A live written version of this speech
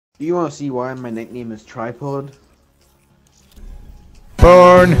Do you want to see why my nickname is Tripod?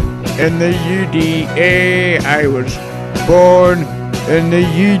 Born in the UDA. I was born in the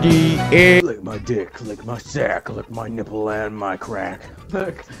UDA. Lick my dick, lick my sack, lick my nipple and my crack.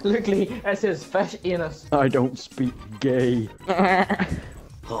 Look, Lee, it says fish anus. I don't speak gay.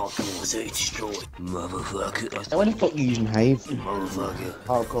 Hardcore, so it's destroyed. Motherfucker. Why the fuck you using Hive? Motherfucker.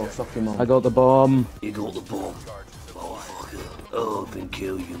 Hardcore, fuck your mum. I got the bomb. You got the bomb. Motherfucker. Oh, I've been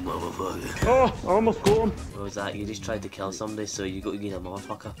killed, you motherfucker. Oh, I almost got him. What was that? You just tried to kill somebody, so you got to get a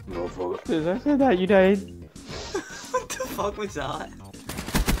motherfucker. Motherfucker. Did I say that? You died. What the fuck was that?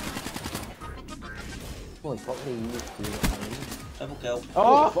 Holy fuck, they used to do it. Double kill.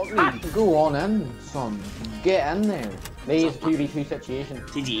 Oh, Fuck, go on in, son. Get in there. These 2v2 situation.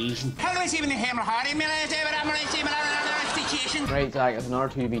 Situation. Right, Zach, it's another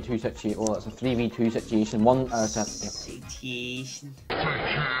 2v2 situation. Well, it's a 3v2 situation. One, Situation.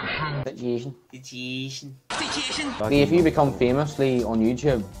 situation. Situation. See, if you become famously on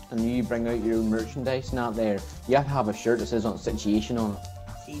YouTube and you bring out your own merchandise and that there, you have to have a shirt that says on situation on it.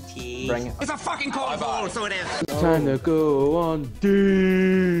 Bring it. It's a fucking cold ball, so it is. time to go on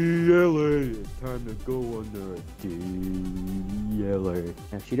DLA. Time to go on the DLA.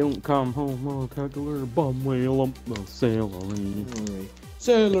 If she don't come home, I'll tackle her bum whale up the celery.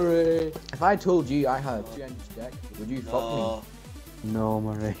 Celery. If I told you I had a 2-inch dick, would you fuck me? No,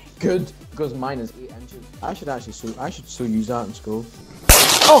 Murray. Good, because mine is 8 inches. I should so use that in school.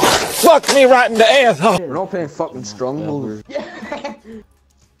 Oh, fuck me right in the ass. Oh. We're not playing fucking stronghold.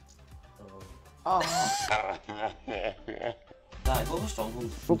 Oh. Dad, what was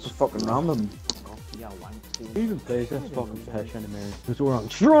Stronghold? What's the fucking random? Yeah, Who even plays this fucking fish anymore? Because we're on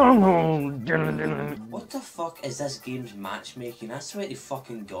Stronghold. What the fuck is this game's matchmaking? I swear to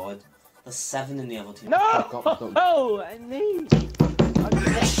fucking god. There's 7 in the other team. No! Oh, I need.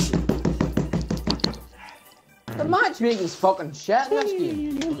 The matchmaking's fucking shit in this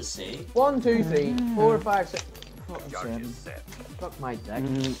game. What does it say? 1, 2, 3, 4, 5, 6. Fucking 7. Fuck my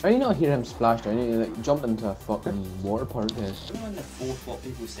dick. Are you not hear him splash down? You like jump into a fucking water park, guys. You know in the 4th what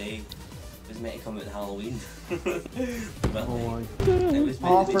people say was meant to come out in Halloween. But Oh, it was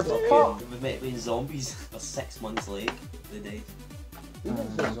Oh, meant to for be fuck. fucking, it was meant to be zombies. They're 6 months late. They died. You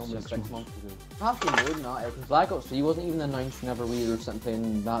didn't say it was only 6 months ago. Actually more than that, because Black Ops 3 wasn't even announced whenever we were sitting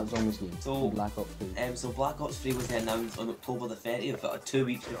playing that zombies game. So, Black Ops 3. So Black Ops 3 was announced on October the 30th, but 2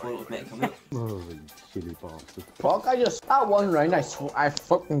 weeks before it was meant to come out. Oh, silly bastard. Fuck, that one round I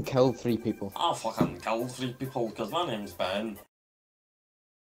fucking killed 3 people. I fucking killed 3 people because my name's Ben.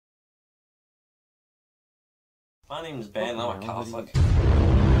 My name's Ben, I'm a Catholic.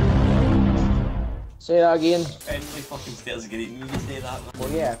 Say that again. Everybody fucking stares at me when you say that, man.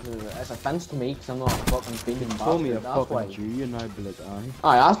 Well, yeah, cause it's offense to me because I'm not a fucking female bastard. Call me a that's why. fucking Jew and I'd be like, aye.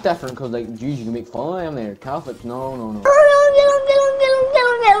 Aye, that's different because like Jews you can make fun of them there. Catholics, no.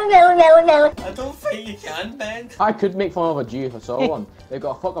 I don't think you can, Ben. I could make fun of a Jew if I saw one. They've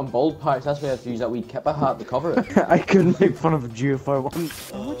got a fucking bald patch, that's why I have to use that wee kipper hat to cover it. I couldn't make fun of a Jew if I want.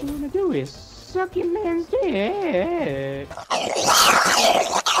 What you wanna do is suck your man's dick.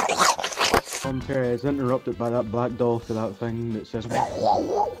 Terry is interrupted by that black doll to that thing that says.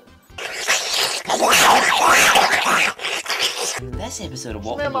 This episode of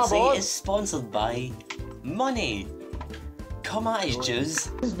What People Say is sponsored by money. Come at us, Jews.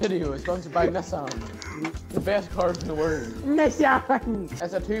 This video is sponsored by Nissan. The best car in the world. Nissan!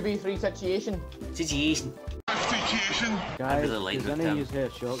 It's a 2v3 situation. Situation. Guys, really like does the any term. use here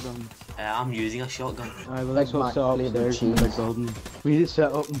a shotgun? I'm using a shotgun. Alright, well let's Big all Mac set up flavour upstairs in the cheese. big building. We need to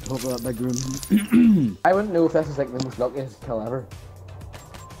set up on top of that big room. I wouldn't know if this is like the most luckiest kill ever.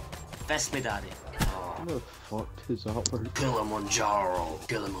 Fist me, daddy. What the fuck is that word? Kilimanjaro.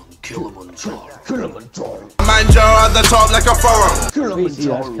 Kilimanjaro. Manjaro at the top like a furrow. We see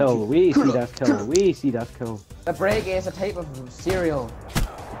that kill, we see that kill, we see that kill. The break is a type of cereal.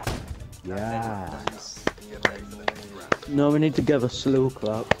 Yeah. No, we need to give a slow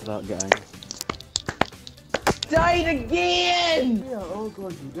clap to that guy. Died again! We are all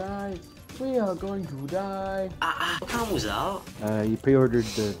going to die. We are going to die. What time was that? You pre-ordered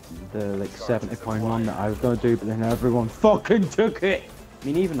the like £70 one that I was gonna do, but then everyone fucking took it. I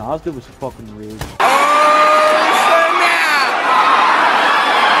mean, even Asda was a fucking rage.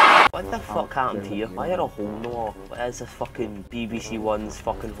 What the fuck happened to you? Why are a hole in the wall? What is this fucking BBC One's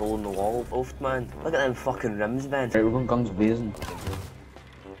fucking hole in the wall, oaf man? Look at them fucking rims, man. Right, we're going guns blazing.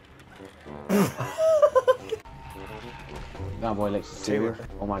 That boy likes to sailor.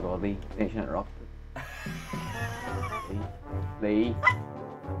 Oh my god, Lee. Nation interrupted. Lee.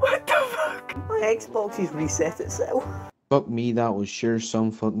 What the fuck? My Xbox has reset itself. Fuck me, that was sure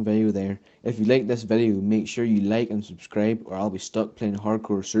some fucking video there. If you like this video, make sure you like and subscribe, or I'll be stuck playing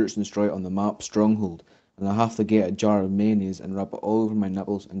hardcore search and destroy on the map Stronghold, and I'll have to get a jar of mayonnaise and rub it all over my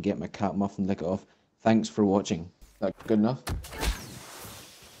nipples and get my cat muffin lick it off. Thanks for watching. That good enough?